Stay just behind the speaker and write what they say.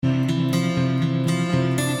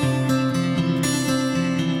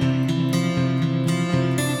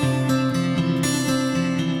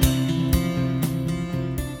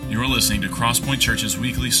Crosspoint Church's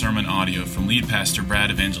weekly sermon audio from lead pastor Brad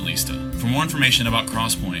Evangelista. For more information about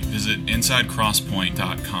Crosspoint, visit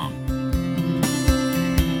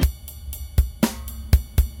insidecrosspoint.com.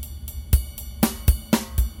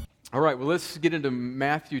 All right, well, let's get into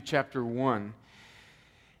Matthew chapter 1.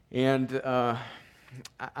 And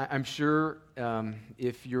I'm sure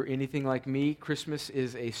if you're anything like me, Christmas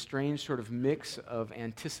is a strange sort of mix of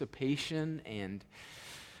anticipation and,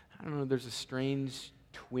 I don't know, there's a strange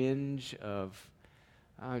twinge of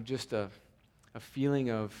just a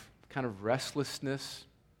feeling of kind of restlessness.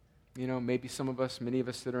 You know, maybe many of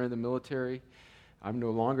us that are in the military, I'm no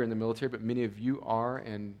longer in the military, but many of you are,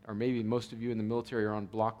 or maybe most of you in the military are on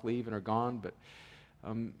block leave and are gone, but,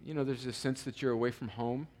 there's a sense that you're away from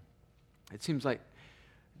home. It seems like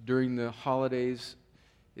during the holidays,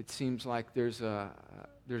 it seems like there's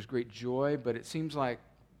great joy, but it seems like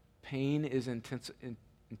pain is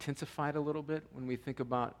intensified a little bit when we think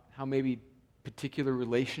about how maybe particular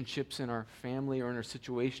relationships in our family or in our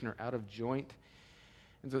situation are out of joint.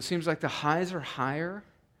 And so it seems like the highs are higher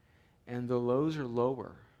and the lows are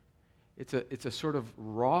lower. It's a sort of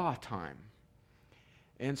raw time.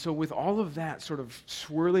 And so with all of that sort of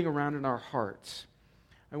swirling around in our hearts,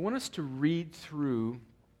 I want us to read through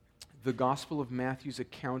the Gospel of Matthew's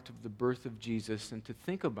account of the birth of Jesus and to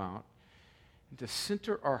think about and to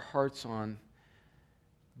center our hearts on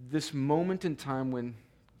this moment in time when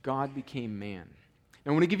God became man. And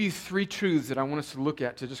I want to give you three truths that I want us to look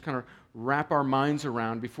at to just kind of wrap our minds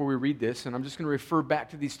around before we read this. And I'm just going to refer back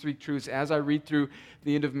to these three truths as I read through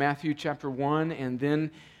the end of Matthew chapter 1 and then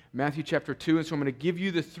Matthew chapter 2. And so I'm going to give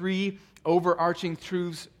you the three overarching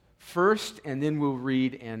truths first, and then we'll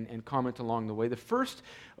read and comment along the way. The first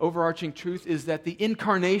overarching truth is that the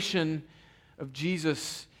incarnation of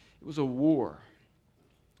Jesus, it was a war.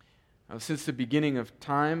 Since the beginning of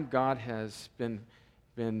time, God has been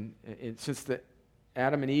since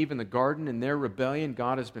Adam and Eve in the garden and their rebellion,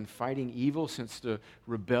 God has been fighting evil. Since the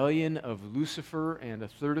rebellion of Lucifer and a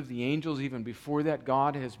third of the angels, even before that,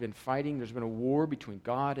 God has been fighting. There's been a war between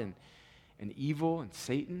God and evil and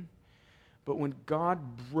Satan. But when God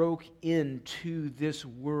broke into this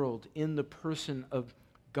world in the person of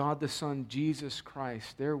God the Son, Jesus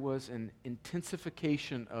Christ, there was an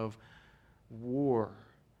intensification of war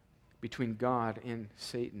between God and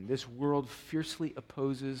Satan. This world fiercely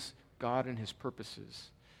opposes God and his purposes,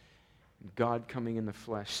 God coming in the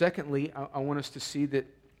flesh. Secondly, I want us to see that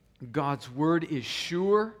God's word is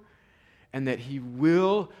sure and that he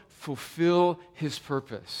will fulfill his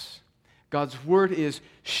purpose. God's word is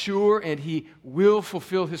sure and he will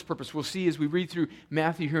fulfill his purpose. We'll see as we read through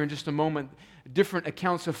Matthew here in just a moment different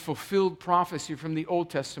accounts of fulfilled prophecy from the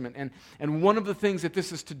Old Testament. And one of the things that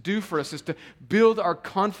this is to do for us is to build our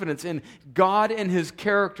confidence in God and his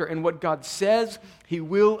character and what God says he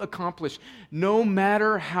will accomplish, no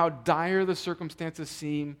matter how dire the circumstances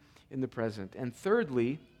seem in the present. And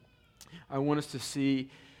thirdly, I want us to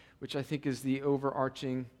see, which I think is the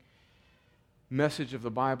overarching message of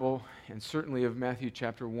the Bible, and certainly of Matthew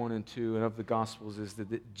chapter 1 and 2 and of the Gospels, is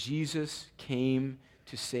that Jesus came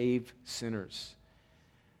to save sinners.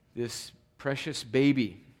 This precious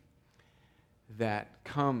baby that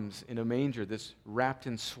comes in a manger, that's wrapped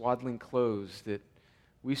in swaddling clothes, that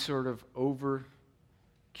we sort of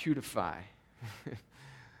over-cutify.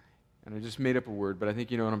 And I just made up a word, but I think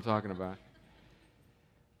you know what I'm talking about.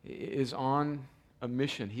 Is on a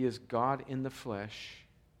mission. He is God in the flesh,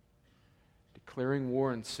 declaring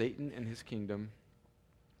war on Satan and his kingdom,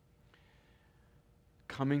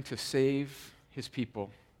 coming to save his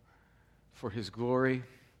people for his glory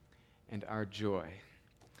and our joy.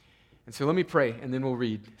 And so let me pray, and then we'll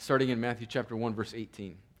read, starting in Matthew chapter 1, verse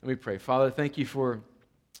 18. Let me pray. Father, thank you for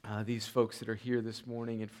these folks that are here this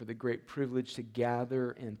morning and for the great privilege to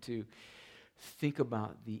gather and to think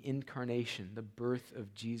about the incarnation, the birth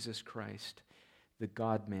of Jesus Christ, the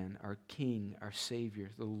God-man, our King, our Savior,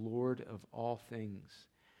 the Lord of all things.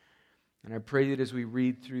 And I pray that as we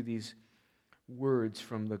read through these words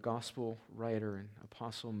from the gospel writer and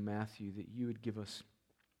apostle Matthew, that you would give us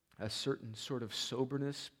a certain sort of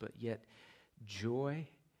soberness, but yet joy,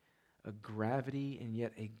 a gravity, and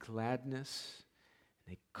yet a gladness,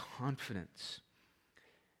 and a confidence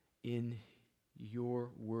in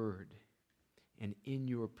your word and in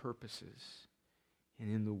your purposes and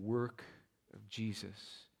in the work of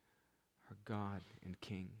Jesus, our God and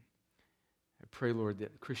King. I pray, Lord,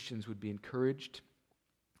 that Christians would be encouraged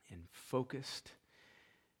and focused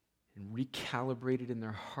and recalibrated in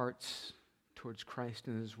their hearts towards Christ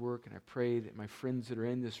and his work. And I pray that my friends that are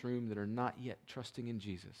in this room that are not yet trusting in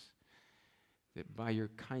Jesus, that by your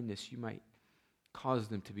kindness you might cause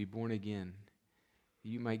them to be born again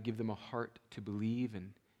You might give them a heart to believe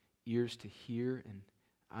and ears to hear and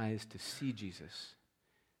eyes to see Jesus,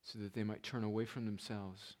 so that they might turn away from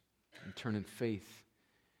themselves and turn in faith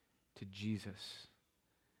to Jesus.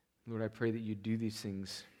 Lord, I pray that you do these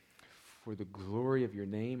things for the glory of your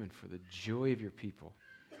name and for the joy of your people.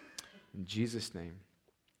 In Jesus' name,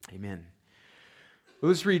 amen. Well,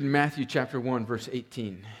 let's read in Matthew chapter 1, verse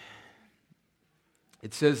 18.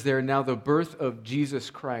 It says there, "Now the birth of Jesus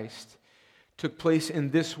Christ took place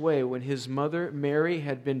in this way: when his mother Mary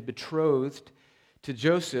had been betrothed to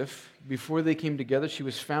Joseph, before they came together, she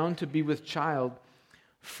was found to be with child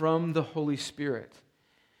from the Holy Spirit.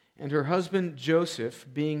 And her husband Joseph,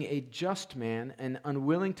 being a just man and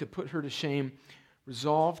unwilling to put her to shame,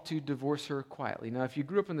 resolved to divorce her quietly." Now, if you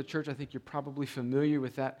grew up in the church, I think you're probably familiar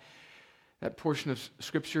with that portion of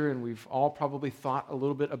Scripture, and we've all probably thought a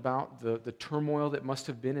little bit about the turmoil that must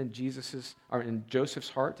have been in in Joseph's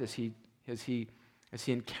heart as he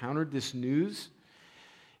encountered this news.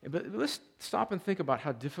 But let's stop and think about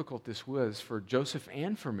how difficult this was for Joseph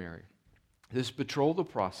and for Mary. This betrothal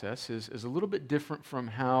process is a little bit different from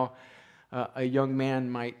how a young man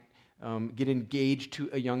might get engaged to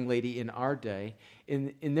a young lady in our day.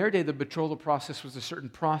 In their day, the betrothal process was a certain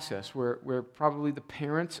process where probably the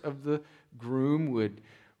parents of the groom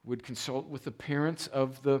would consult with the parents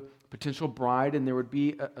of the potential bride, and there would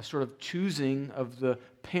be a sort of choosing of the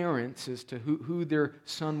parents as to who their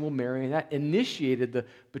son will marry, and that initiated the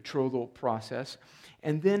betrothal process.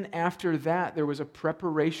 And then after that, there was a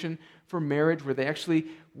preparation for marriage where they actually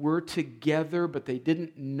were together, but they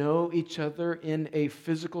didn't know each other in a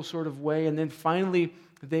physical sort of way. And then finally,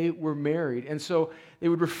 they were married. And so they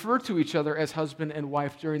would refer to each other as husband and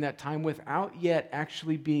wife during that time without yet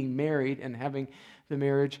actually being married and having the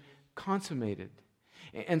marriage consummated.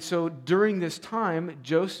 And so during this time,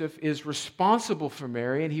 Joseph is responsible for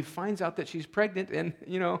Mary, and he finds out that she's pregnant. And,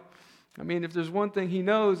 if there's one thing he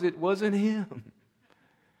knows, it wasn't him.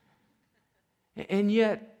 And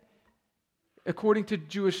yet, according to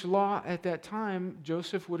Jewish law at that time,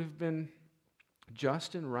 Joseph would have been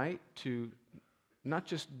just and right to not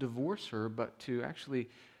just divorce her, but to actually,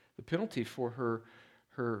 the penalty for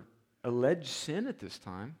her alleged sin at this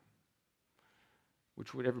time,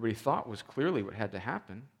 which what everybody thought was clearly what had to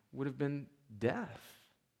happen, would have been death.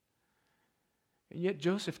 And yet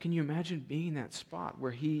Joseph, can you imagine being in that spot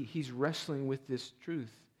where he's wrestling with this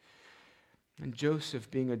truth? And Joseph,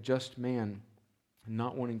 being a just man,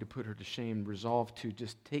 not wanting to put her to shame, resolved to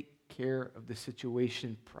just take care of the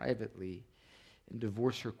situation privately and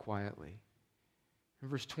divorce her quietly. In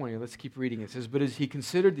verse 20, let's keep reading. It says, "But as he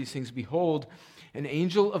considered these things, behold, an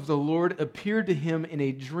angel of the Lord appeared to him in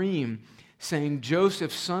a dream, saying,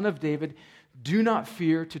 'Joseph, son of David, do not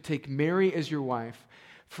fear to take Mary as your wife,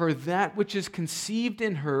 for that which is conceived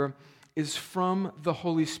in her is from the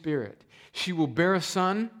Holy Spirit. She will bear a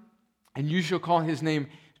son, and you shall call his name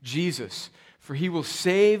Jesus, for he will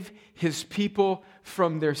save his people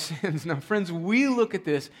from their sins.'" Now, friends, we look at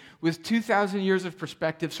this with 2,000 years of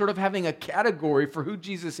perspective, sort of having a category for who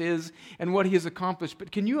Jesus is and what he has accomplished.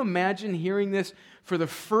 But can you imagine hearing this for the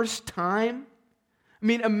first time? I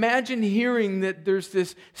mean, imagine hearing that there's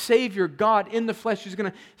this Savior, God in the flesh, who's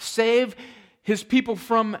going to save his people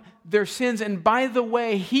from their sins. And by the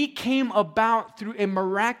way, he came about through a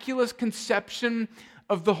miraculous conception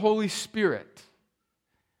of the Holy Spirit.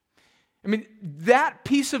 I mean, that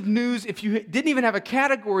piece of news, if you didn't even have a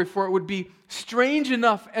category for it, would be strange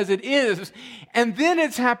enough as it is. And then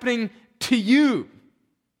it's happening to you.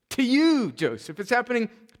 To you, Joseph. It's happening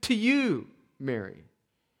to you, Mary.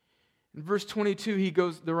 In verse 22,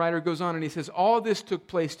 the writer goes on and he says, "All this took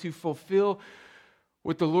place to fulfill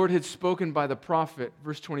what the Lord had spoken by the prophet."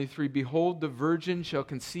 Verse 23, "Behold, the virgin shall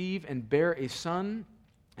conceive and bear a son,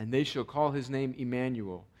 and they shall call his name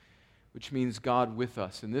Emmanuel," which means God with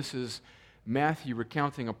us. And this is Matthew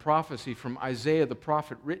recounting a prophecy from Isaiah the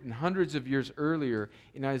prophet, written hundreds of years earlier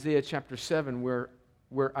in Isaiah chapter 7, where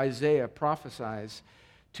Isaiah prophesies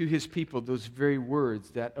to his people those very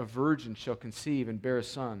words, that a virgin shall conceive and bear a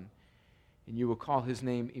son, and you will call his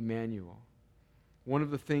name Emmanuel. One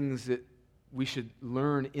of the things that we should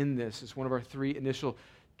learn in this, is one of our three initial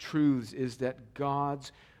truths, is that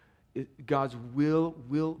God's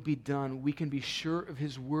will be done. We can be sure of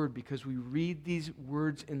his word because we read these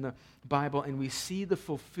words in the Bible and we see the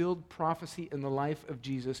fulfilled prophecy in the life of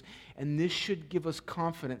Jesus. And this should give us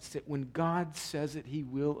confidence that when God says it, he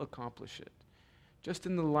will accomplish it. Just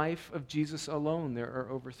in the life of Jesus alone, there are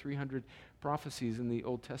over 300 prophecies in the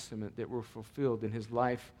Old Testament that were fulfilled in his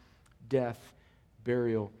life, death,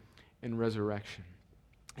 burial, and resurrection.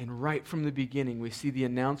 And right from the beginning, we see the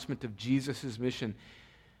announcement of Jesus' mission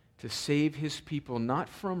to save his people, not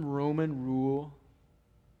from Roman rule,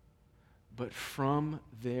 but from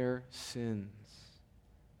their sins.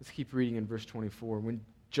 Let's keep reading in verse 24. When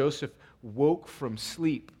Joseph woke from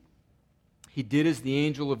sleep, he did as the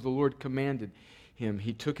angel of the Lord commanded him.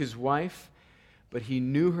 He took his wife, but he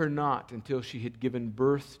knew her not until she had given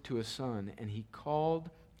birth to a son, and he called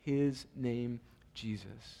his name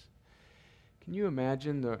Jesus. Can you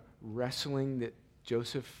imagine the wrestling that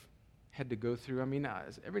Joseph had to go through? I mean,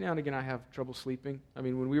 every now and again I have trouble sleeping. I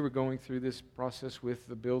mean, when we were going through this process with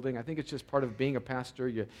the building, I think it's just part of being a pastor.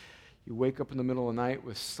 You wake up in the middle of the night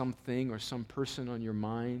with something or some person on your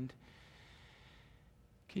mind.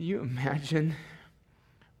 Can you imagine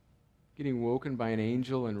getting woken by an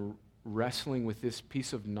angel and wrestling with this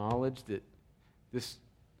piece of knowledge that this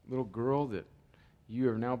little girl that you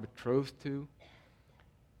are now betrothed to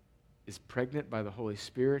is pregnant by the Holy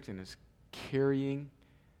Spirit and is carrying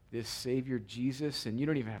this Savior Jesus, and you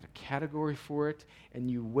don't even have a category for it, and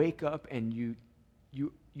you wake up and you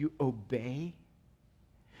obey?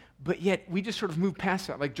 But yet we just sort of move past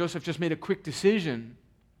that, like Joseph just made a quick decision.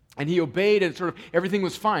 And he obeyed, and sort of everything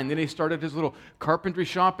was fine. Then he started his little carpentry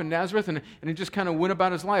shop in Nazareth, and he just kind of went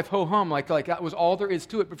about his life, ho-hum, like that was all there is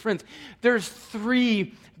to it. But friends, there's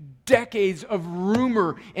 3 decades of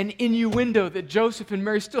rumor and innuendo that Joseph and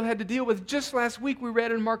Mary still had to deal with. Just last week we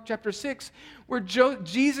read in Mark chapter 6, where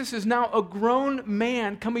Jesus is now a grown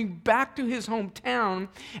man coming back to his hometown.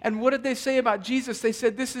 And what did they say about Jesus? They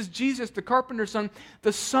said, this is Jesus, the carpenter's son,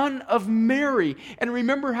 the son of Mary. And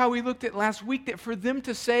remember how we looked at last week that for them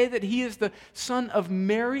to say that he is the son of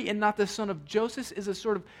Mary and not the son of Joseph is a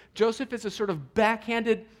sort of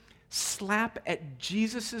backhanded slap at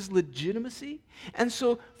Jesus' legitimacy. And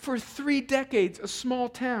so for 3 decades, a small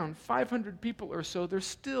town, 500 people or so,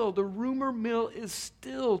 the rumor mill is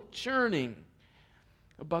still churning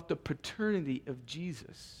about the paternity of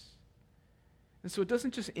Jesus. And so it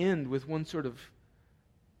doesn't just end with one sort of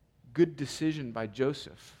good decision by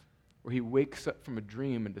Joseph, where he wakes up from a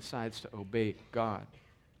dream and decides to obey God.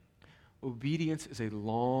 Obedience is a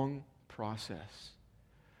long process.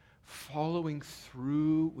 Following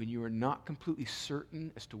through when you are not completely certain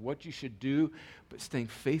as to what you should do, but staying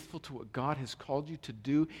faithful to what God has called you to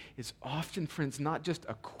do is often, friends, not just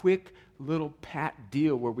a quick little pat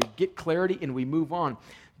deal where we get clarity and we move on.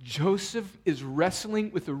 Joseph is wrestling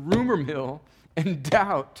with the rumor mill and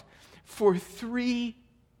doubt for 3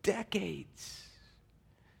 decades.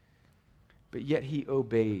 But yet he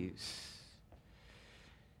obeys.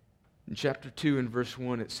 In chapter 2 and verse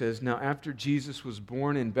 1 it says, Now after Jesus was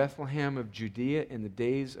born in Bethlehem of Judea in the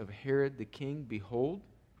days of Herod the king, behold,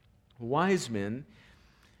 wise men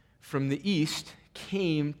from the east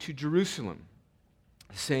came to Jerusalem,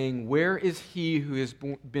 saying, Where is he who has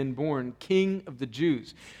been born King of the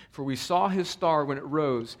Jews? For we saw his star when it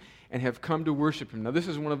rose and have come to worship him. Now this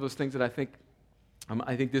is one of those things that I think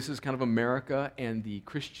this is kind of America, and the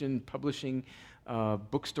Christian publishing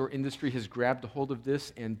bookstore industry has grabbed a hold of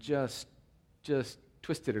this and just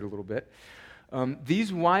twisted it a little bit.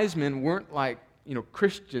 These wise men weren't like,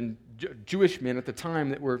 Christian, Jewish men at the time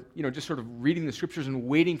that were, just sort of reading the scriptures and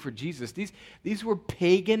waiting for Jesus. These were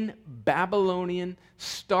pagan, Babylonian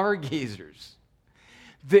stargazers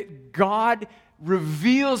that God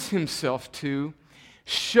reveals himself to,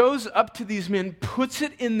 shows up to these men, puts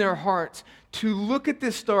it in their hearts to look at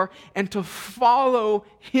this star and to follow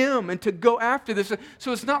him and to go after this.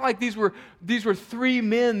 So it's not like these were 3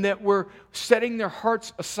 men that were setting their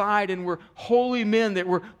hearts aside and were holy men that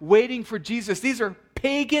were waiting for Jesus. These are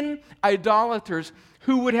pagan idolaters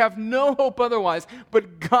who would have no hope otherwise,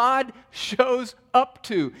 but God shows up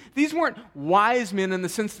to. These weren't wise men in the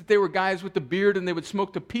sense that they were guys with the beard and they would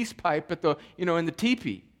smoke the peace pipe at in the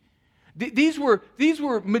teepee. These were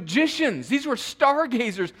magicians. These were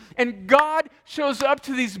stargazers. And God shows up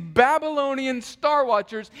to these Babylonian star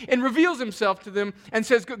watchers and reveals himself to them and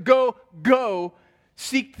says, Go,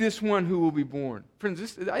 seek this one who will be born.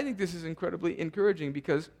 Friends, I think this is incredibly encouraging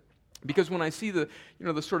because when I see the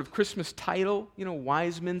sort of Christmas title,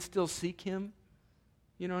 wise men still seek him,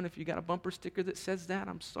 and if you got a bumper sticker that says that,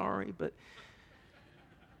 I'm sorry, but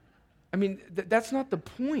I mean, that's not the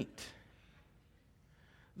point.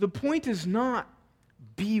 The point is not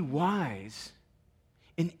be wise,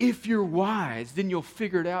 and if you're wise, then you'll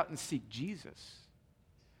figure it out and seek Jesus.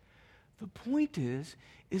 The point is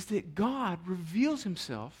that God reveals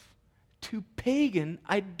himself to pagan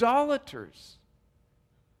idolaters.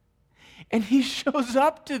 And he shows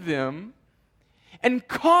up to them and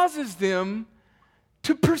causes them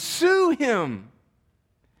to pursue him.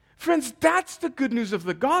 Friends, that's the good news of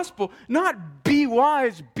the gospel. Not be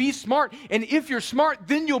wise, be smart, and if you're smart,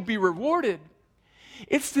 then you'll be rewarded.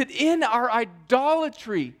 It's that in our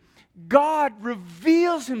idolatry, God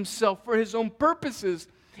reveals himself for his own purposes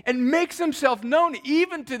and makes himself known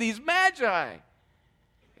even to these magi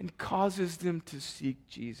and causes them to seek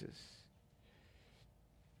Jesus.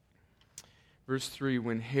 Verse 3,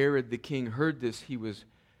 when Herod the king heard this, he was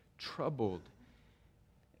troubled,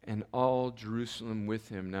 and all Jerusalem with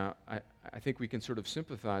him. Now, I think we can sort of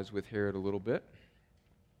sympathize with Herod a little bit.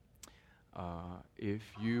 If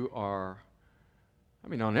you are,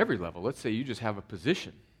 on every level, let's say you just have a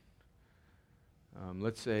position.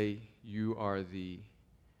 Let's say you are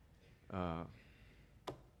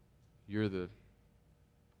you're the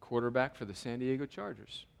quarterback for the San Diego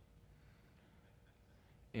Chargers.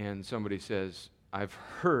 And somebody says, I've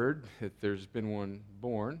heard that there's been one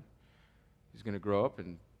born who's going to grow up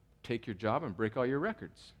and take your job and break all your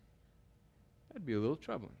records. That'd be a little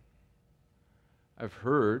troubling. I've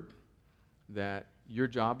heard that your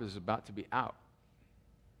job is about to be out.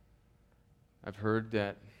 I've heard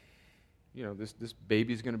that, this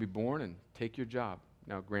baby's going to be born and take your job.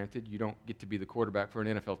 Now, granted, you don't get to be the quarterback for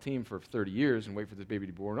an NFL team for 30 years and wait for this baby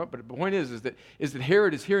to be born up. But the point is that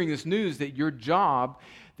Herod is hearing this news that your job,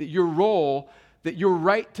 that your role, that your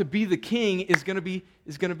right to be the king is going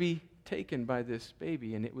to be taken by this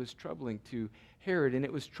baby. And it was troubling to Herod, and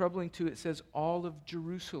it was troubling to, it says, all of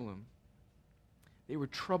Jerusalem. They were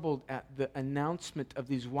troubled at the announcement of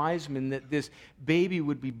these wise men that this baby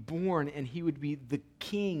would be born and he would be the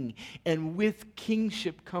king. And with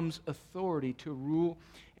kingship comes authority to rule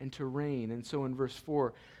and to reign. And so in verse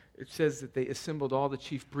 4, it says that they assembled all the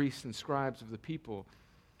chief priests and scribes of the people.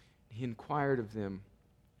 He inquired of them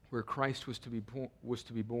where Christ was to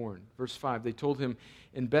be born. Verse 5, they told him,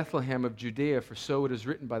 in Bethlehem of Judea, for so it is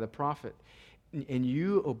written by the prophet, and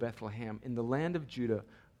you, O Bethlehem, in the land of Judah,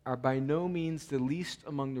 are by no means the least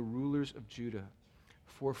among the rulers of Judah.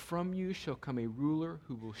 For from you shall come a ruler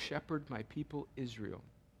who will shepherd my people Israel.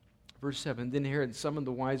 Verse 7, then Herod summoned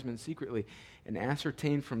the wise men secretly and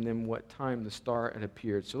ascertained from them what time the star had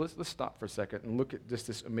appeared. So let's stop for a second and look at just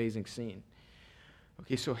this amazing scene.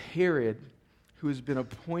 Okay, so Herod, who has been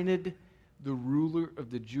appointed the ruler of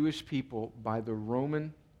the Jewish people by the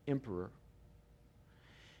Roman emperor,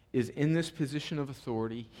 is in this position of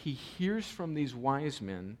authority. He hears from these wise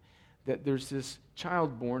men that there's this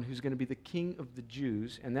child born who's going to be the king of the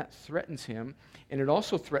Jews, and that threatens him, and it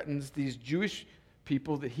also threatens these Jewish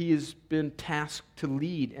people that he has been tasked to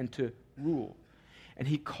lead and to rule. And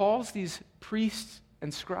he calls these priests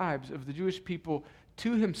and scribes of the Jewish people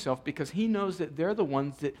to himself because he knows that they're the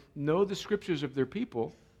ones that know the scriptures of their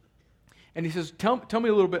people. And he says, tell me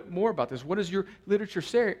a little bit more about this. What does your literature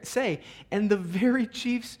say? And the very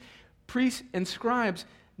chiefs, priests, and scribes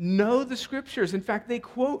know the scriptures. In fact, they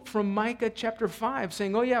quote from Micah chapter 5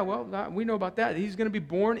 saying, oh yeah, well, we know about that. He's going to be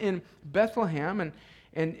born in Bethlehem,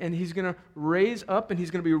 and he's going to raise up, and he's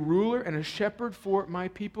going to be a ruler and a shepherd for my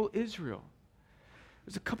people Israel.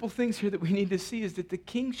 There's a couple things here that we need to see is that the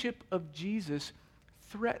kingship of Jesus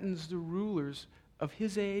threatens the rulers of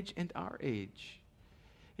his age and our age.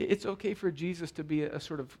 It's okay for Jesus to be a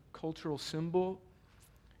sort of cultural symbol,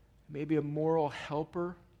 maybe a moral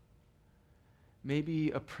helper, maybe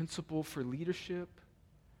a principle for leadership,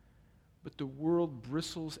 but the world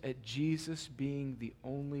bristles at Jesus being the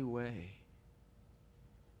only way.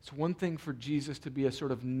 It's one thing for Jesus to be a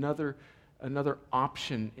sort of another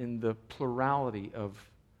option in the plurality of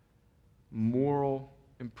moral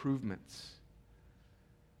improvements.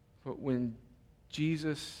 But when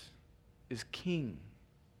Jesus is king,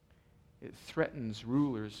 it threatens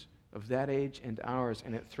rulers of that age and ours,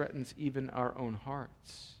 and it threatens even our own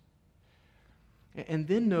hearts. And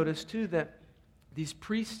then notice, too, that these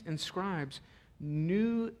priests and scribes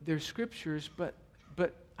knew their scriptures, but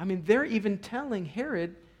they're even telling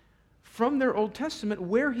Herod from their Old Testament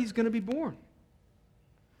where he's going to be born.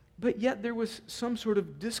 But yet there was some sort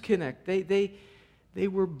of disconnect. They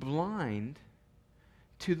were blind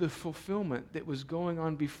to the fulfillment that was going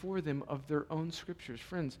on before them of their own scriptures.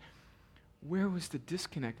 Friends, where was the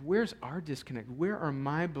disconnect? Where's our disconnect? Where are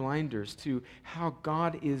my blinders to how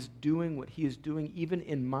God is doing what he is doing even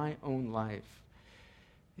in my own life?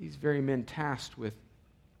 These very men tasked with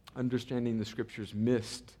understanding the scriptures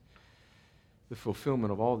missed the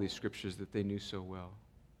fulfillment of all these scriptures that they knew so well.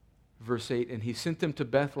 Verse 8, and he sent them to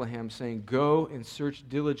Bethlehem, saying, go and search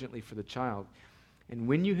diligently for the child, and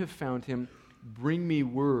when you have found him, bring me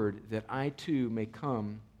word that I too may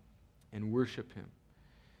come and worship him.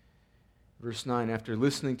 Verse 9, after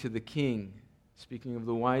listening to the king, speaking of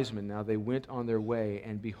the wise men, now they went on their way,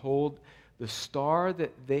 and behold, the star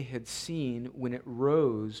that they had seen when it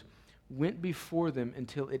rose went before them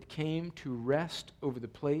until it came to rest over the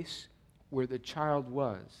place where the child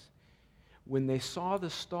was, when they saw the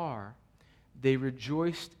star, they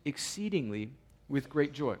rejoiced exceedingly with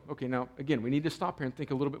great joy. Okay, now, again, we need to stop here and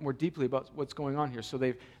think a little bit more deeply about what's going on here. So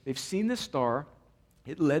they've seen the star.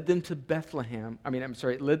 It led them to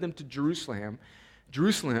it led them to Jerusalem.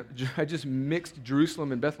 I just mixed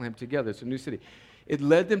Jerusalem and Bethlehem together. It's a new city. It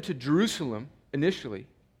led them to Jerusalem initially,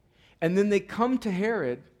 and then they come to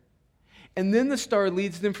Herod, and then the star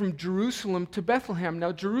leads them from Jerusalem to Bethlehem.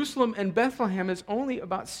 Now, Jerusalem and Bethlehem is only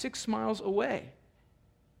about 6 miles away.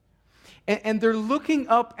 And they're looking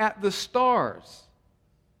up at the stars.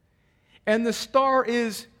 And the star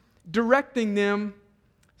is directing them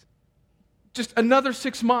just another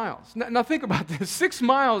 6 miles. Now think about this. 6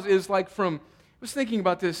 miles is like from, I was thinking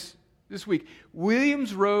about this week,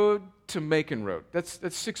 Williams Road to Macon Road. That's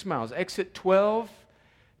 6 miles. Exit 12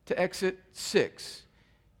 to exit 6.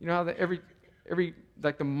 You know how every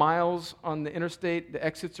like the miles on the interstate, the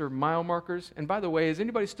exits are mile markers? And by the way, is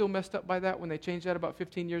anybody still messed up by that when they changed that about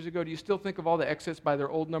 15 years ago? Do you still think of all the exits by their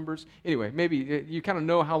old numbers? Anyway, maybe you kind of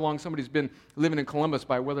know how long somebody's been living in Columbus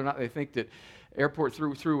by whether or not they think that airport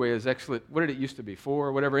throughway is exit, what did it used to be, 4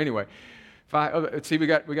 or whatever? Anyway, 5, see, we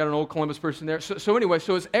got an old Columbus person there. So anyway,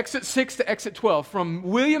 so it's exit 6 to exit 12. From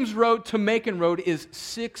Williams Road to Macon Road is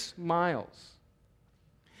 6 miles.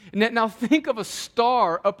 Now think of a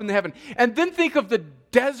star up in the heaven, and then think of the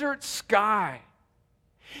desert sky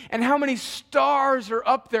and how many stars are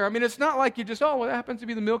up there. I mean, it's not like you just, that happens to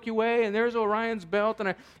be the Milky Way, and there's Orion's belt.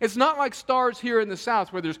 It's not like stars here in the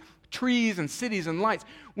south where there's trees and cities and lights.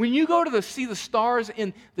 When you go to see the stars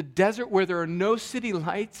in the desert where there are no city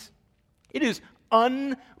lights, it is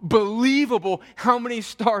unbelievable how many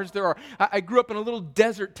stars there are. I grew up in a little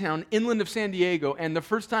desert town inland of San Diego, and the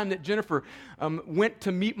first time that Jennifer went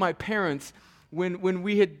to meet my parents, when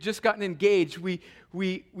we had just gotten engaged,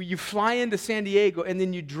 you fly into San Diego, and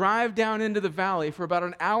then you drive down into the valley for about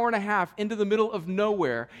an hour and a half into the middle of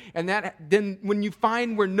nowhere, and then when you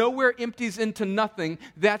find where nowhere empties into nothing,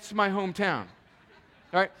 that's my hometown.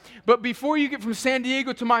 All right? But before you get from San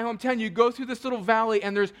Diego to my hometown, you go through this little valley,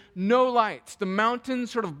 and there's no lights. The mountain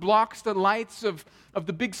sort of blocks the lights of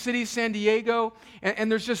the big city, San Diego,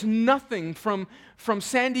 and there's just nothing from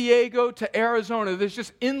San Diego to Arizona. There's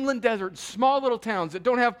just inland desert, small little towns that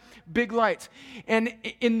don't have big lights. And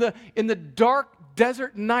in the dark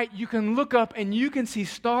desert night, you can look up and you can see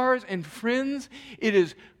stars, and friends, it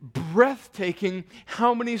is breathtaking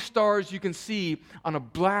how many stars you can see on a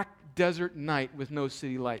black desert night with no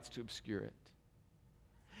city lights to obscure it.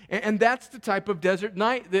 And that's the type of desert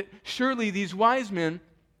night that surely these wise men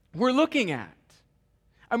were looking at.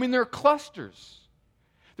 I mean, there are clusters.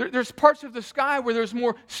 There's parts of the sky where there's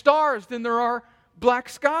more stars than there are black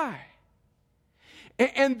sky.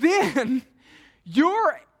 And then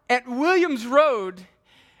you're at Williams Road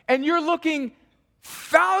and you're looking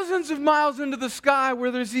thousands of miles into the sky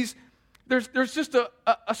where there's just a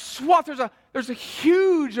swath, there's a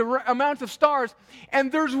huge amount of stars,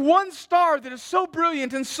 and there's one star that is so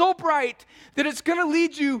brilliant and so bright that it's going to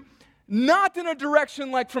lead you not in a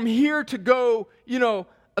direction like from here to go,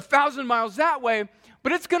 1,000 miles that way,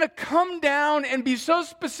 but it's going to come down and be so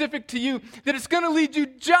specific to you that it's going to lead you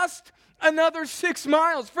just another 6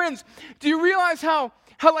 miles. Friends, do you realize how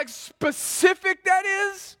specific that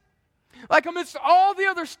is? Like amidst all the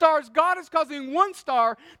other stars, God is causing one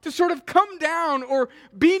star to sort of come down or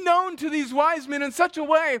be known to these wise men in such a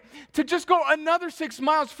way to just go another 6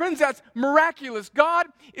 miles. Friends, that's miraculous. God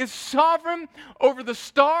is sovereign over the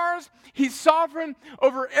stars. He's sovereign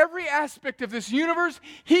over every aspect of this universe.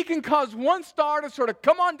 He can cause one star to sort of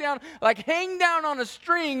come on down, like hang down on a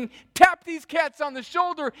string, tap these cats on the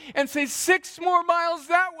shoulder, and say 6 more miles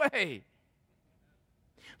that way.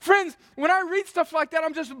 Friends, when I read stuff like that,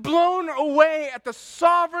 I'm just blown away at the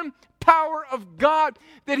sovereign power of God,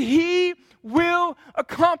 that He will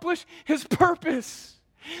accomplish His purpose.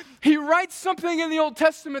 He writes something in the Old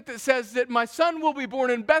Testament that says that my son will be born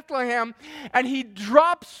in Bethlehem, and He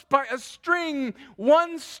drops by a string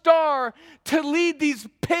one star to lead these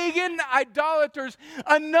pagan idolaters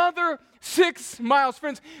another 6 miles.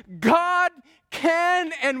 Friends, God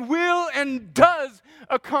can and will and does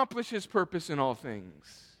accomplish His purpose in all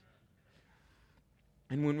things.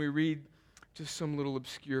 And when we read just some little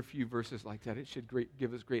obscure few verses like that, it should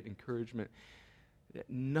give us great encouragement that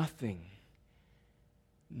nothing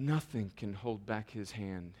can hold back His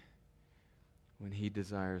hand when He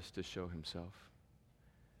desires to show Himself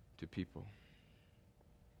to people.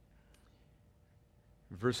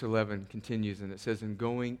 Verse 11 continues, and it says, "And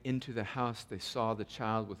going into the house, they saw the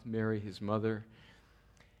child with Mary, His mother,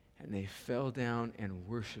 and they fell down and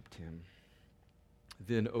worshipped Him.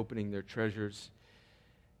 Then opening their treasures,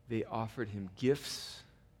 They offered him gifts,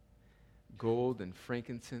 gold and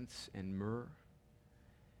frankincense and myrrh.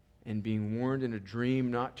 And being warned in a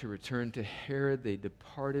dream not to return to Herod, they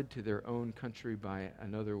departed to their own country by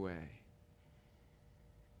another way.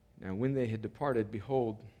 Now when they had departed,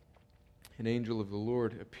 behold, an angel of the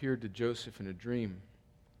Lord appeared to Joseph in a dream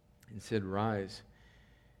and said, "Rise,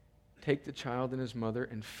 take the child and his mother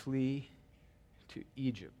and flee to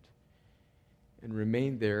Egypt, and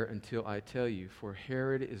remain there until I tell you, for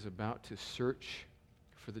Herod is about to search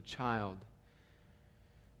for the child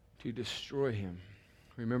to destroy him."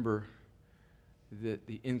 Remember that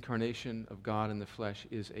the incarnation of God in the flesh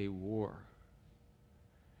is a war.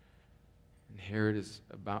 And Herod is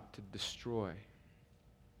about to destroy.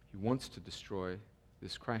 He wants to destroy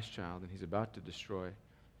this Christ child, and he's about to destroy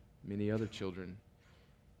many other children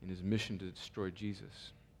in his mission to destroy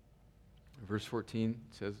Jesus. Verse 14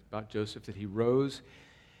 says about Joseph that he rose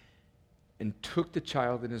and took the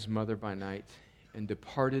child and his mother by night and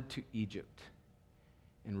departed to Egypt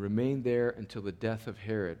and remained there until the death of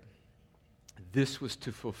Herod. This was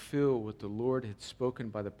to fulfill what the Lord had spoken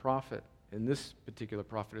by the prophet, and this particular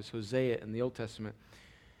prophet is Hosea in the Old Testament.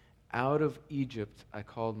 "Out of Egypt I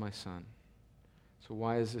called my son." So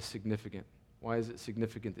why is this significant? Why is it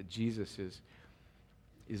significant that Jesus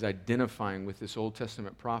is identifying with this Old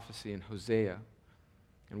Testament prophecy in Hosea?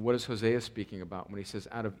 And what is Hosea speaking about when he says,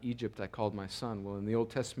 "Out of Egypt I called my son"? Well, in the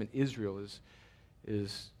Old Testament, Israel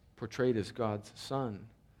is portrayed as God's son.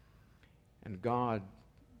 And God,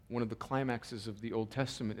 one of the climaxes of the Old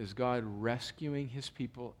Testament is God rescuing his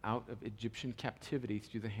people out of Egyptian captivity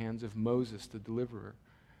through the hands of Moses, the deliverer.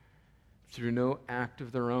 Through no act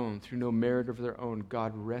of their own, through no merit of their own,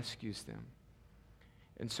 God rescues them.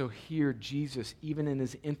 And so here, Jesus, even in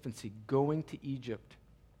his infancy, going to Egypt,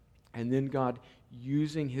 and then God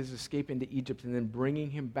using his escape into Egypt and then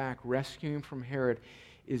bringing him back, rescuing him from Herod,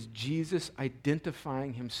 is Jesus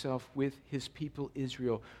identifying himself with his people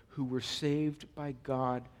Israel, who were saved by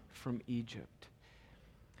God from Egypt.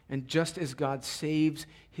 And just as God saves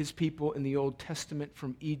his people in the Old Testament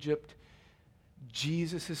from Egypt,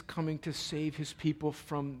 Jesus is coming to save his people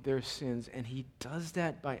from their sins, and he does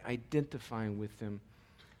that by identifying with them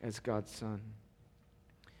as God's son.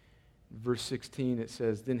 Verse 16, it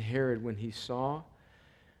says, "Then Herod, when he saw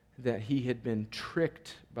that he had been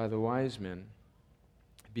tricked by the wise men,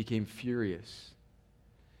 became furious,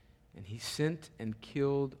 and he sent and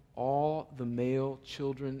killed all the male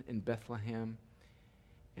children in Bethlehem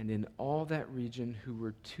and in all that region who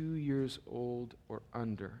were 2 years old or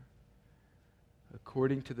under,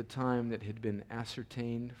 according to the time that had been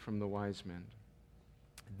ascertained from the wise men."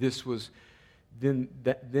 This was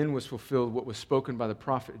then was fulfilled what was spoken by the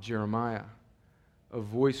prophet Jeremiah. "A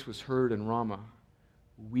voice was heard in Ramah,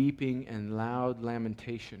 weeping and loud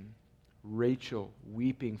lamentation, Rachel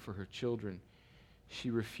weeping for her children. She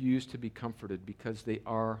refused to be comforted because they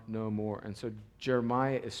are no more." And so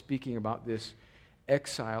Jeremiah is speaking about this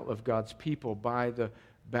exile of God's people by the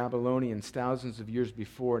Babylonians thousands of years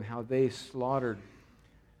before, and how they slaughtered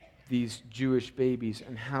these Jewish babies,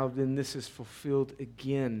 and how then this is fulfilled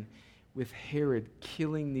again with Herod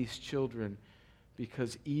killing these children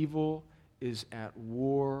because evil is at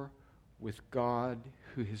war with God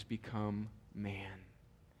who has become man.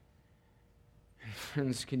 And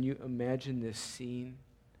friends, can you imagine this scene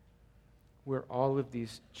where all of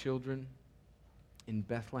these children in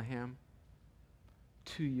Bethlehem,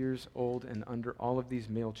 2 years old and under, all of these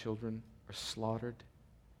male children are slaughtered?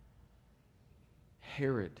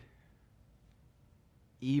 Herod,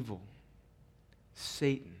 evil,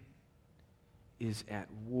 Satan, is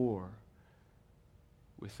at war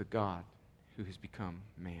with the God who has become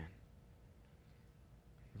man.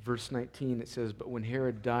 Verse 19, it says, "But when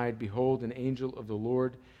Herod died, behold, an angel of the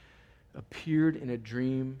Lord appeared in a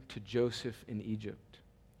dream to Joseph in Egypt,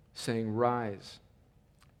 saying, 'Rise,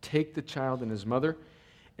 take the child and his mother,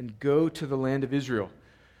 and go to the land of Israel,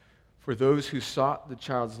 for those who sought the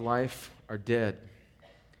child's life are dead.'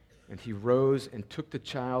 And he rose and took the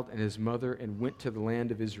child and his mother and went to the land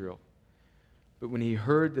of Israel. But when he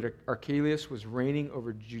heard that Archelaus was reigning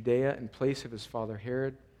over Judea in place of his father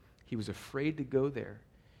Herod, he was afraid to go there.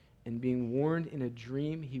 And being warned in a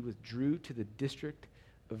dream, he withdrew to the district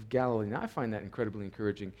of Galilee." Now, I find that incredibly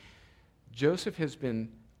encouraging. Joseph has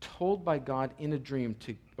been told by God in a dream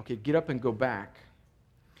to, get up and go back.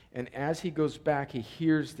 And as he goes back, he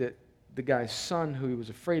hears that the guy's son, who he was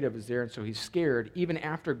afraid of, is there, and so he's scared, even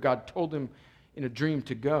after God told him in a dream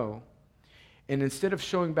to go. And instead of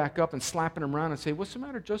showing back up and slapping him around and say, "What's the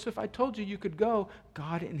matter, Joseph? I told you could go,"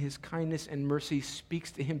 God in his kindness and mercy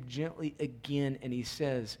speaks to him gently again, and he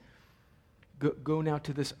says, Go now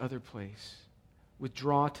to this other place.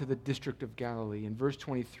 withdraw to the district of Galilee. In verse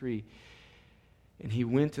 23, and he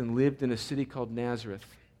went and lived in a city called Nazareth,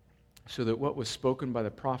 so that what was spoken by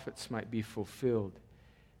the prophets might be fulfilled,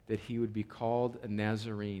 that he would be called a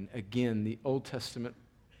Nazarene. Again, the Old Testament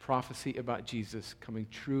prophecy about Jesus coming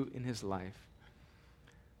true in his life.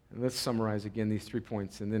 And let's summarize again these 3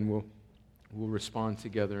 points, and then we'll respond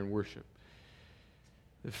together in worship.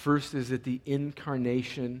 The first is that the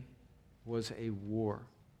incarnation was a war.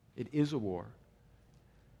 It is a war.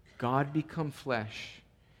 God become flesh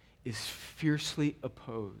is fiercely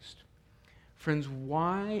opposed. Friends,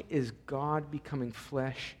 why is God becoming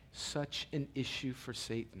flesh such an issue for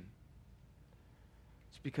Satan?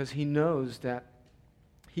 It's because he knows that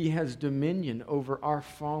he has dominion over our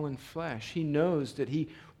fallen flesh. He knows that he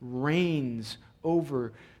reigns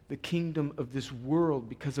over the kingdom of this world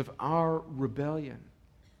because of our rebellion.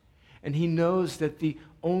 And he knows that the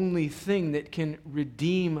only thing that can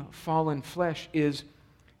redeem fallen flesh is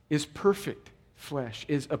perfect flesh,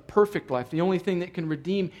 is a perfect life. The only thing that can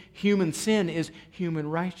redeem human sin is human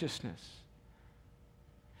righteousness.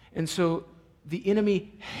 And so the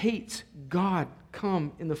enemy hates God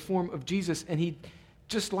come in the form of Jesus, and he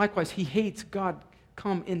just likewise, he hates God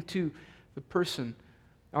come into the person,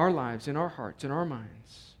 our lives, in our hearts, in our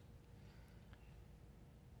minds.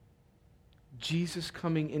 Jesus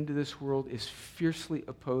coming into this world is fiercely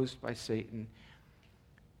opposed by Satan.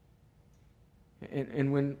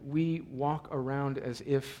 And when we walk around as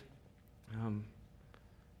if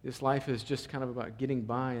this life is just kind of about getting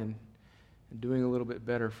by and doing a little bit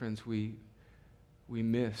better, friends, we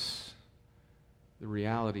miss the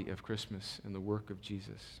reality of Christmas and the work of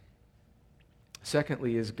Jesus.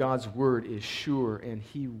 Secondly, is God's word is sure, and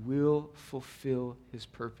he will fulfill his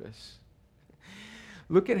purpose.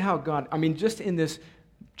 Look at how God, just in this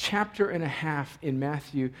chapter and a half in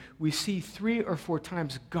Matthew, we see 3 or 4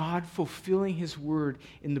 times God fulfilling his word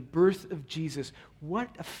in the birth of Jesus. What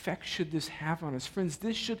effect should this have on us? Friends,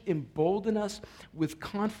 this should embolden us with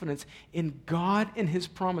confidence in God and his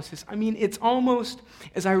promises. It's almost,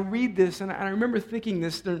 as I read this, and I remember thinking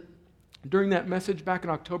this during that message back in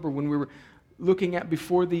October when we were looking at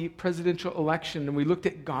before the presidential election, and we looked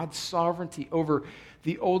at God's sovereignty over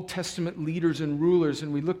the Old Testament leaders and rulers,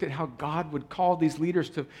 and we looked at how God would call these leaders,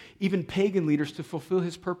 to even pagan leaders, to fulfill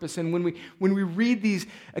his purpose. And when we read these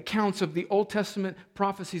accounts of the Old Testament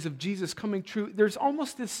prophecies of Jesus coming true, there's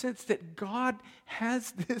almost this sense that God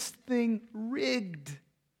has this thing rigged.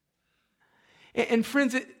 And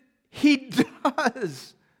friends, he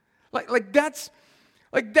does. That's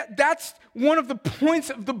one of the points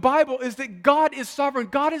of the Bible, is that God is sovereign.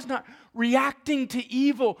 God is not reacting to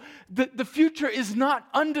evil. The future is not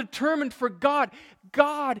undetermined for God.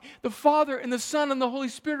 God, the Father and the Son and the Holy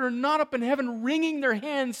Spirit are not up in heaven wringing their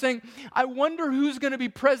hands saying, I wonder who's going to be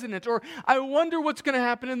president, or I wonder what's going to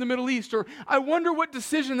happen in the Middle East, or I wonder what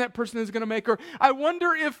decision that person is going to make, or I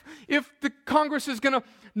wonder if the Congress is going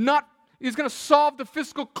to solve the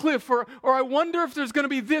fiscal cliff, or I wonder if there's going to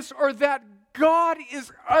be this or that. God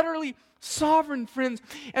is utterly sovereign, friends.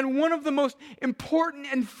 And one of the most important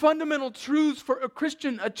and fundamental truths for a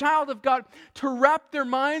Christian, a child of God, to wrap their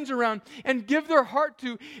minds around and give their heart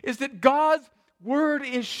to is that God's word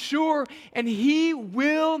is sure, and he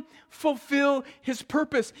will fulfill his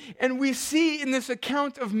purpose. And we see in this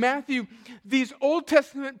account of Matthew these Old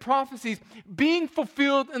Testament prophecies being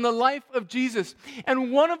fulfilled in the life of Jesus.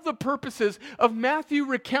 And one of the purposes of Matthew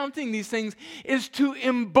recounting these things is to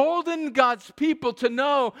embolden God's people to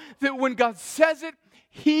know that when God says it,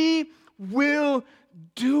 he will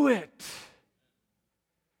do it.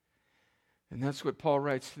 And that's what Paul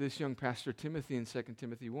writes to this young pastor Timothy in 2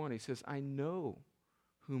 Timothy 1. He says, I know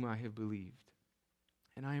whom I have believed,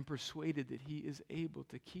 and I am persuaded that he is able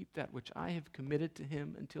to keep that which I have committed to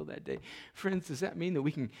him until that day. Friends, does that mean that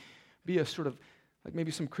we can be a sort of, like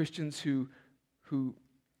maybe some Christians who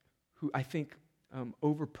I think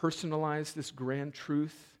over-personalize this grand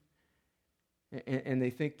truth, and they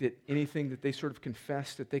think that anything that they sort of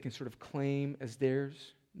confess that they can sort of claim as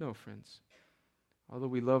theirs? No, friends. Although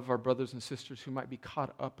we love our brothers and sisters who might be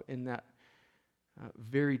caught up in that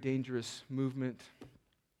very dangerous movement,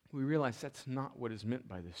 we realize that's not what is meant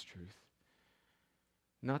by this truth.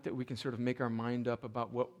 Not that we can sort of make our mind up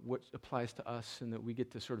about what applies to us and that we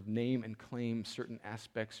get to sort of name and claim certain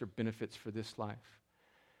aspects or benefits for this life.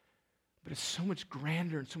 But it's so much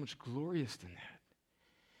grander and so much glorious than that.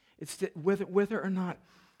 It's that whether or not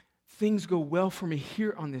things go well for me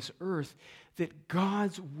here on this earth, that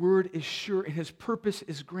God's word is sure and his purpose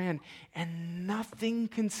is grand, and nothing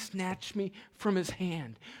can snatch me from his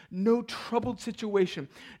hand. No troubled situation,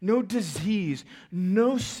 no disease,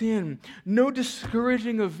 no sin, no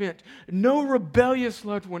discouraging event, no rebellious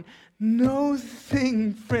loved one, no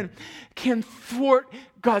thing, friend, can thwart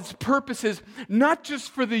God's purposes, not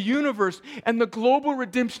just for the universe and the global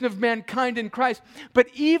redemption of mankind in Christ, but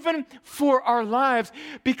even for our lives.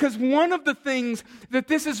 Because one of the things that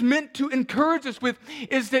this is meant to encourage us with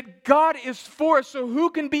is that God is for us, so who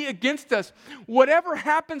can be against us? Whatever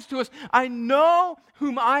happens to us, I know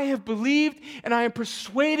whom I have believed, and I am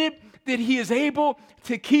persuaded that he is able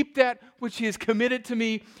to keep that which he has committed to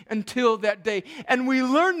me until that day. And we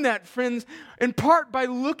learn that, friends, in part by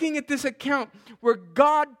looking at this account where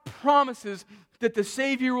God promises that the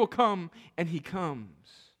Savior will come, and he comes.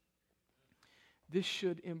 This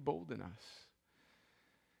should embolden us,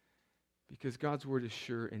 because God's word is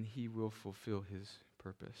sure and he will fulfill his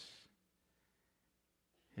purpose.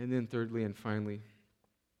 And then thirdly and finally,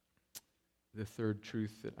 the third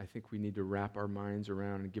truth that I think we need to wrap our minds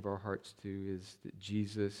around and give our hearts to is that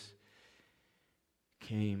Jesus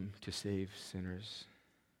came to save sinners.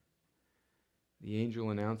 The angel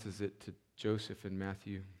announces it to Joseph in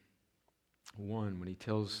Matthew 1 when he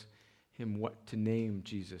tells him what to name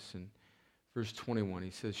Jesus. In verse 21, he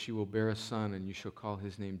says, "She will bear a son, and you shall call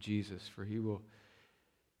his name Jesus, for he will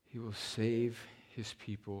save his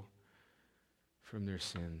people from their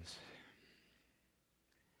sins."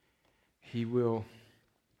 He will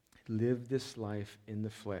live this life in the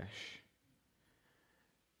flesh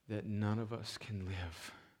that none of us can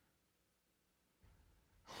live.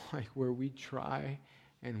 Like where we try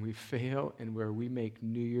and we fail, and where we make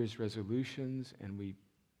New Year's resolutions and we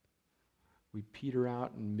peter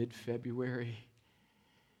out in mid-February,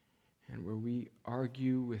 and where we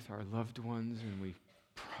argue with our loved ones and we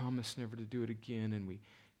promise never to do it again, and we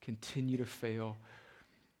continue to fail.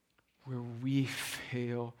 Where we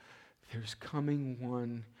fail, there's coming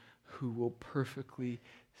one who will perfectly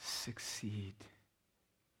succeed.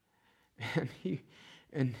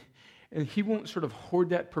 And he won't sort of hoard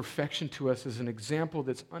that perfection to us as an example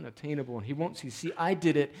that's unattainable. And he won't say, "See, I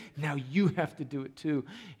did it, now you have to do it too."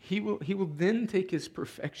 He will then take his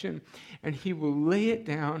perfection and he will lay it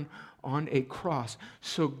down on a cross.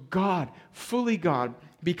 So God, fully God,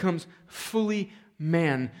 becomes fully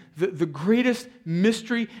man. The greatest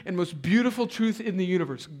mystery and most beautiful truth in the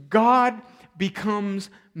universe. God becomes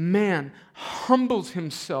man, humbles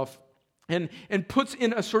himself, and puts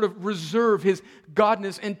in a sort of reserve his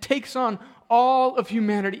godness and takes on all of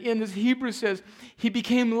humanity. And as Hebrews says, he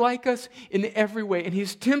became like us in every way, and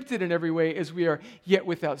he's tempted in every way as we are, yet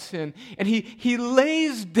without sin. And he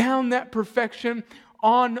lays down that perfection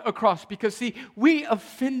on a cross, because see, we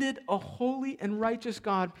offended a holy and righteous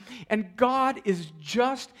God, and God is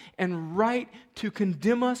just and right to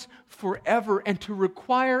condemn us forever and to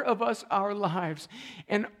require of us our lives.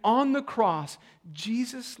 And on the cross,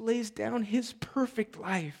 Jesus lays down his perfect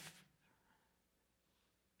life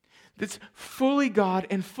that's fully God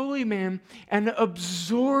and fully man, and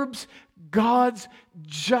absorbs God's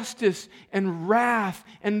justice and wrath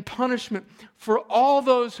and punishment for all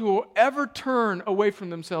those who will ever turn away from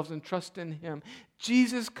themselves and trust in him.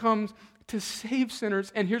 Jesus comes to save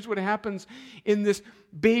sinners, and here's what happens in this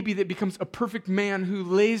baby that becomes a perfect man who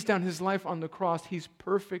lays down his life on the cross. He's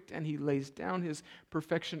perfect, and he lays down his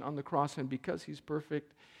perfection on the cross, and because he's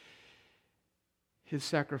perfect, his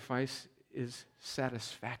sacrifice is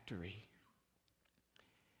satisfactory,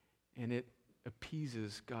 and it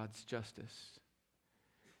appeases God's justice,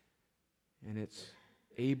 and it's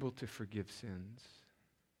able to forgive sins.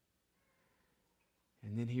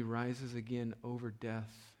 And then he rises again over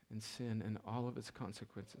death and sin and all of its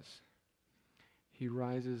consequences. He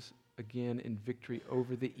rises again in victory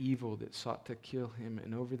over the evil that sought to kill him,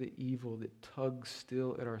 and over the evil that tugs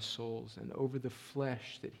still at our souls, and over the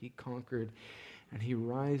flesh that he conquered. And he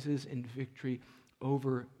rises in victory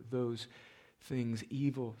over those things: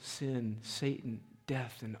 evil, sin, Satan,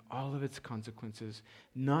 death, and all of its consequences.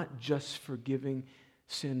 Not just forgiving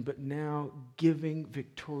sin, but now giving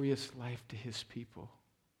victorious life to his people.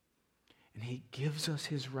 And he gives us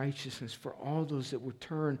his righteousness for all those that will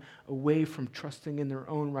turn away from trusting in their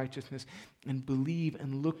own righteousness and believe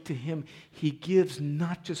and look to him. He gives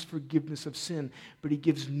not just forgiveness of sin, but he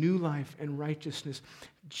gives new life and righteousness.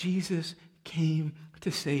 Jesus came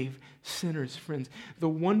to save sinners, friends. The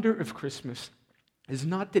wonder of Christmas is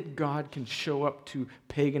not that God can show up to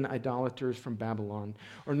pagan idolaters from Babylon,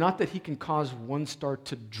 or not that he can cause one star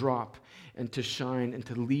to drop and to shine and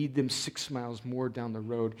to lead them 6 miles more down the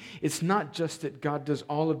road. It's not just that God does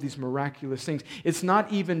all of these miraculous things. It's not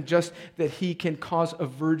even just that he can cause a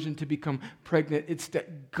virgin to become pregnant. It's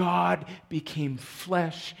that God became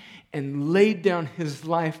flesh and laid down his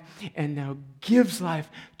life and now gives life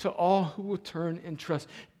to all who will turn and trust.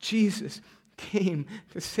 Jesus came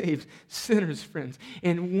to save sinners, friends.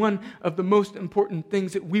 And one of the most important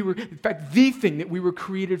things that in fact, the thing that we were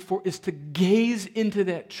created for is to gaze into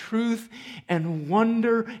that truth and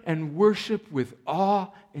wonder and worship with awe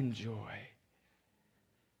and joy.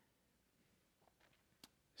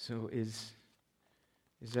 So is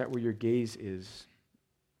that where your gaze is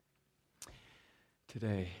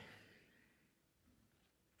today?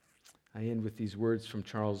 I end with these words from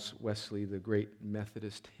Charles Wesley, the great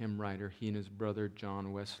Methodist hymn writer. He and his brother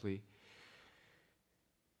John Wesley,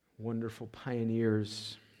 wonderful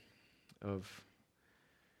pioneers of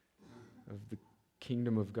the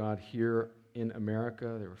kingdom of God here in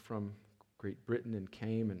America. They were from Great Britain and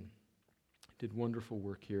came and did wonderful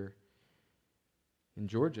work here in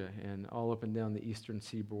Georgia and all up and down the eastern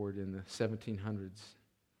seaboard in the 1700s,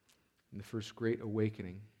 in the first Great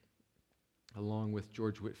Awakening, along with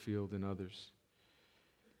George Whitefield and others.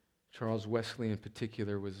 Charles Wesley in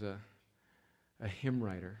particular was a hymn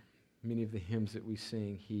writer. Many of the hymns that we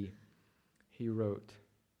sing, he wrote.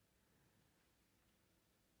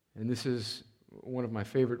 And this is one of my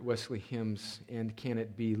favorite Wesley hymns, And Can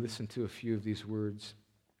It Be? Listen to a few of these words.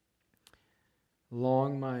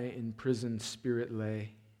 Long my imprisoned spirit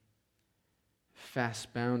lay,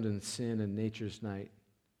 fast bound in sin and nature's night.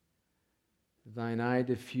 Thine eye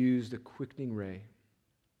diffused a quickening ray.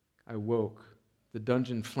 I woke. The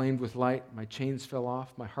dungeon flamed with light. My chains fell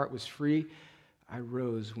off. My heart was free. I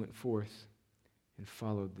rose, went forth, and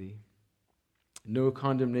followed thee. No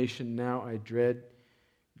condemnation now I dread.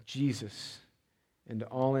 Jesus and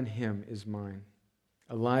all in him is mine.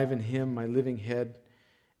 Alive in him, my living head,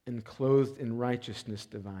 and clothed in righteousness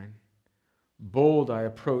divine. Bold I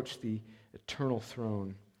approach the eternal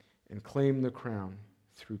throne and claim the crown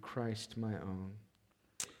through Christ my own.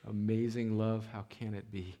 Amazing love, how can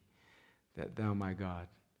it be that thou, my God,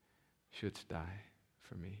 shouldst die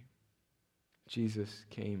for me? Jesus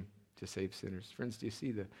came to save sinners. Friends, do you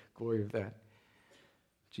see the glory of that?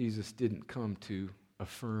 Jesus didn't come to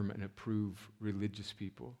affirm and approve religious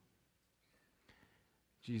people.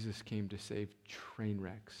 Jesus came to save train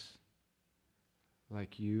wrecks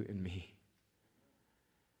like you and me.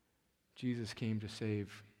 Jesus came to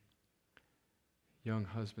save young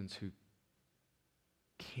husbands who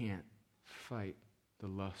can't fight the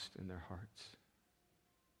lust in their hearts.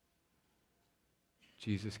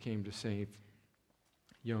 Jesus came to save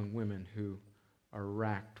young women who are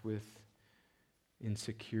racked with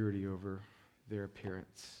insecurity over their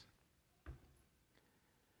appearance.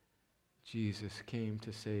 Jesus came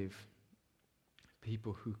to save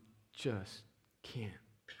people who just can't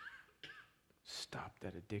stop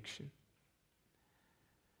that addiction.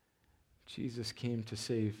 Jesus came to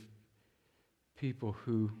save people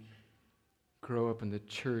who grow up in the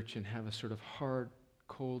church and have a sort of hard,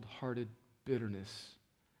 cold-hearted bitterness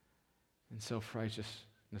and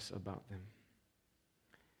self-righteousness about them.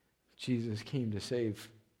 Jesus came to save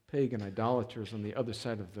pagan idolaters on the other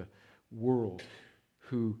side of the world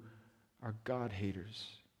who are God-haters.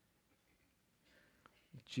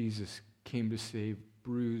 Jesus came to save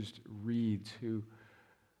bruised reeds who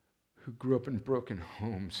grew up in broken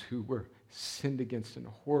homes, who were sinned against in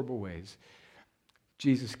horrible ways.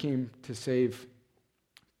 Jesus came to save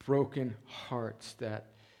broken hearts that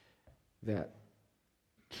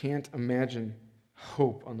can't imagine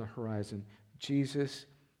hope on the horizon. Jesus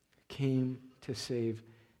came to save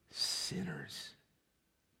sinners.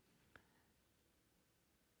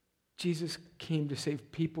 Jesus came to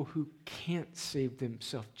save people who can't save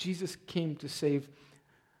themselves. Jesus came to save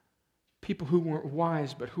people who weren't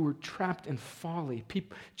wise but who were trapped in folly.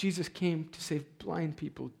 Jesus came to save blind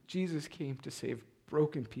people. Jesus came to save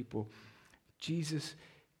broken people. Jesus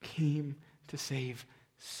came to save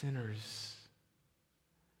sinners.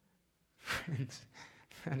 Friends,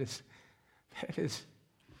 that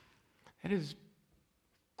is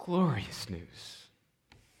glorious news.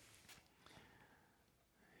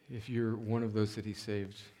 If you're one of those that he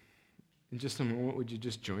saved, in just a moment, would you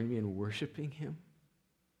just join me in worshiping him?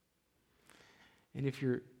 And if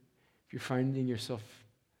you're finding yourself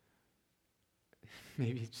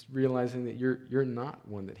maybe just realizing that you're not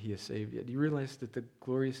one that he has saved yet, do you realize that the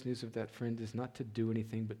glorious news of that, friend, is not to do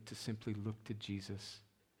anything but to simply look to Jesus?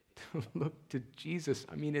 To look to Jesus.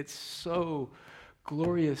 I mean, it's so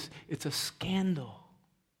glorious, it's a scandal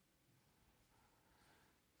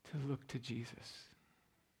to look to Jesus.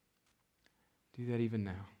 Do that even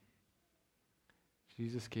now.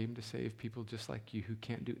 Jesus came to save people just like you who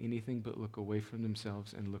can't do anything but look away from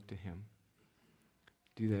themselves and look to him.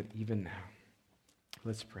 Do that even now.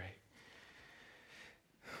 Let's pray.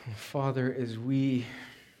 Father, as we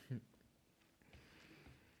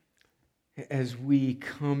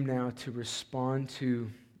come now to respond to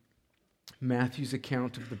Matthew's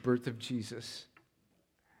account of the birth of Jesus,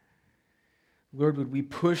 Lord, would we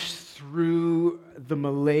push through the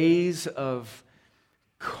malaise of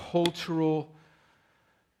cultural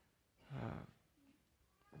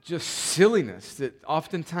just silliness that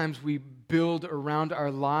oftentimes we build around our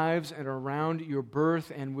lives and around your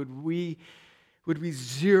birth, and would we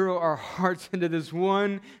zero our hearts into this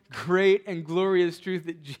one great and glorious truth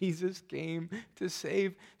that Jesus came to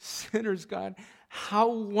save sinners, God. How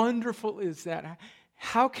wonderful is that?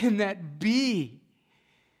 How can that be?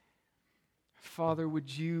 Father, would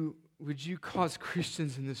you cause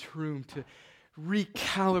Christians in this room to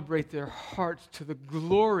recalibrate their hearts to the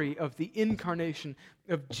glory of the incarnation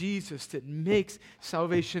of Jesus that makes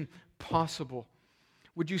salvation possible?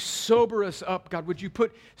 Would you sober us up, God? Would you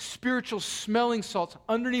put spiritual smelling salts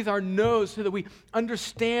underneath our nose so that we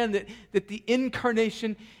understand that the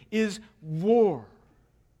incarnation is war?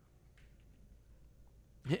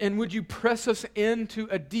 And would you press us into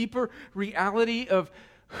a deeper reality of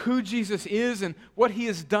who Jesus is and what he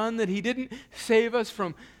has done, that he didn't save us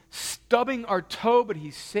from stubbing our toe, but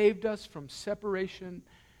he saved us from separation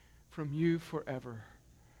from you forever.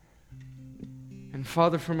 And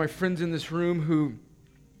Father, for my friends in this room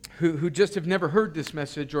who just have never heard this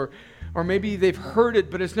message, or maybe they've heard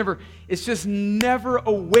it, but it's just never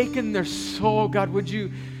awakened their soul, God, would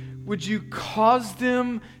you cause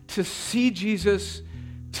them to see Jesus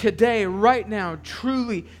today, right now,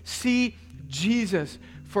 truly see Jesus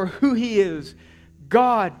for who he is,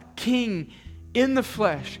 God, King, in the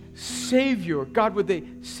flesh, Savior. God, would they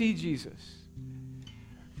see Jesus?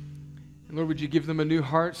 And Lord, would you give them a new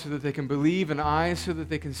heart so that they can believe, and eyes so that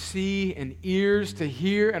they can see, and ears to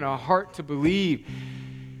hear, and a heart to believe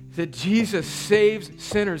that Jesus saves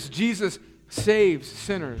sinners. Jesus saves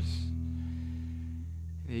sinners.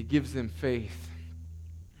 And he gives them faith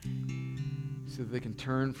so that they can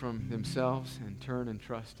turn from themselves and turn and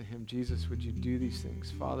trust to him. Jesus, would you do these things?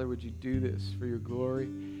 Father, would you do this for your glory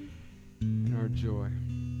and our joy?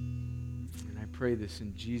 And I pray this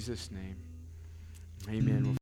in Jesus' name. Amen.